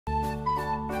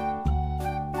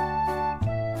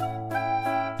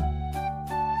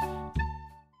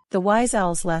The Wise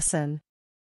Owl's Lesson.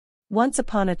 Once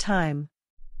upon a time,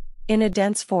 in a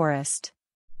dense forest,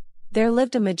 there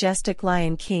lived a majestic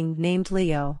lion king named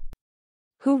Leo,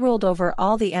 who ruled over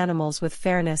all the animals with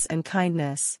fairness and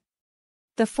kindness.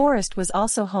 The forest was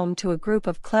also home to a group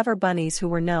of clever bunnies who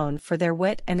were known for their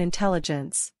wit and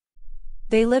intelligence.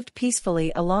 They lived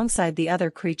peacefully alongside the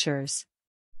other creatures,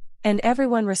 and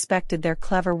everyone respected their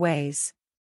clever ways.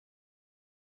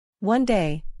 One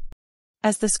day,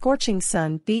 as the scorching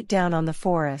sun beat down on the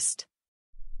forest,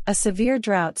 a severe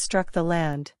drought struck the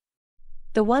land.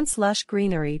 The once lush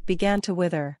greenery began to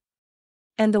wither,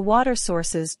 and the water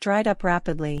sources dried up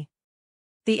rapidly.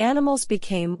 The animals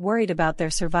became worried about their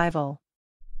survival,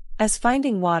 as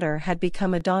finding water had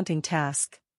become a daunting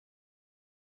task.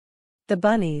 The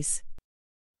bunnies,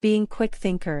 being quick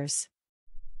thinkers,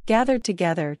 gathered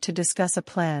together to discuss a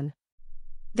plan.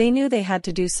 They knew they had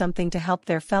to do something to help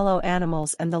their fellow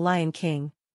animals and the Lion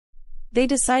King. They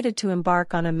decided to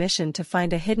embark on a mission to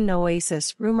find a hidden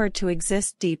oasis rumored to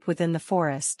exist deep within the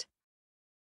forest.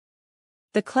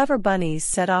 The clever bunnies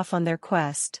set off on their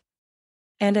quest,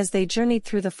 and as they journeyed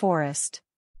through the forest,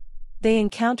 they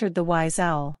encountered the wise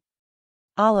owl,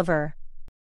 Oliver.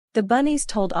 The bunnies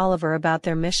told Oliver about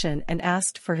their mission and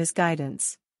asked for his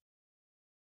guidance.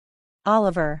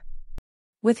 Oliver,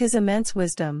 with his immense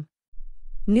wisdom,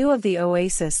 knew of the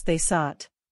oasis they sought.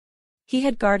 He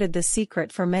had guarded the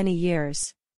secret for many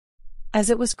years,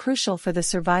 as it was crucial for the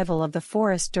survival of the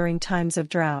forest during times of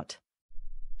drought.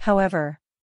 However,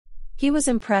 he was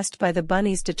impressed by the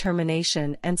bunnies'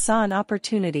 determination and saw an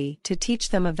opportunity to teach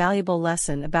them a valuable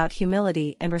lesson about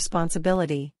humility and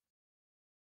responsibility.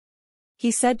 He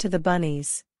said to the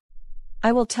bunnies,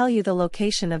 "I will tell you the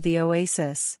location of the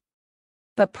oasis.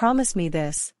 But promise me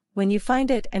this, when you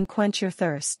find it and quench your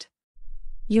thirst,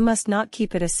 you must not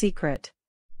keep it a secret.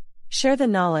 Share the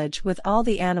knowledge with all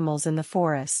the animals in the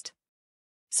forest,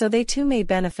 so they too may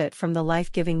benefit from the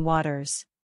life-giving waters."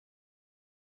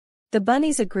 The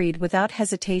bunnies agreed without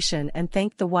hesitation and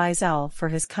thanked the wise owl for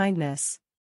his kindness.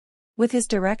 With his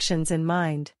directions in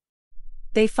mind,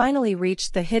 they finally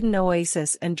reached the hidden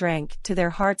oasis and drank to their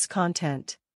heart's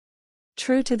content.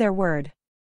 True to their word,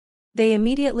 they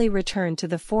immediately returned to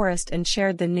the forest and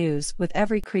shared the news with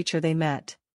every creature they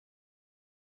met.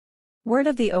 Word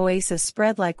of the oasis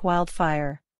spread like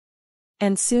wildfire,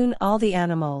 and soon all the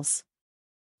animals,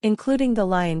 including the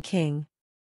Lion King,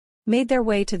 made their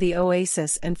way to the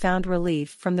oasis and found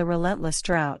relief from the relentless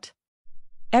drought.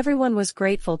 Everyone was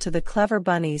grateful to the clever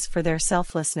bunnies for their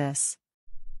selflessness,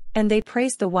 and they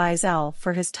praised the wise owl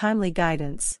for his timely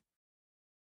guidance.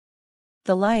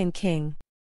 The Lion King,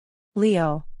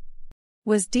 Leo,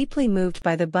 was deeply moved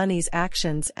by the bunnies'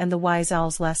 actions and the wise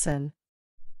owl's lesson.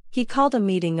 He called a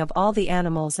meeting of all the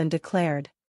animals and declared,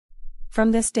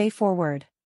 "From this day forward,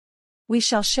 we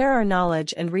shall share our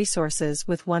knowledge and resources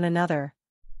with one another.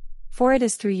 For it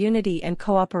is through unity and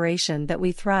cooperation that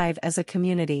we thrive as a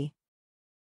community."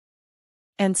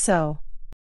 And so,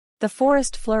 the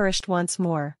forest flourished once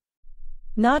more.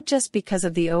 Not just because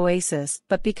of the oasis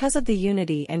but because of the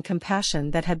unity and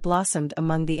compassion that had blossomed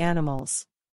among the animals.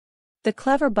 The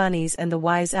clever bunnies and the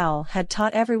wise owl had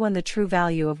taught everyone the true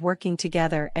value of working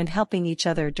together and helping each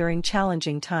other during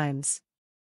challenging times.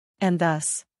 And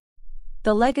thus,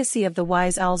 the legacy of the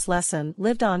wise owl's lesson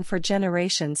lived on for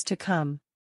generations to come.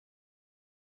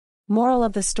 Moral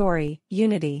of the story: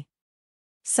 unity,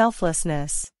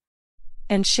 selflessness,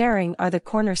 and sharing are the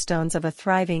cornerstones of a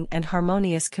thriving and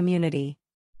harmonious community.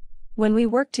 When we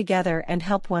work together and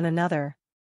help one another,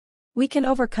 we can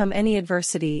overcome any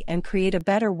adversity and create a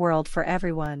better world for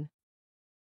everyone.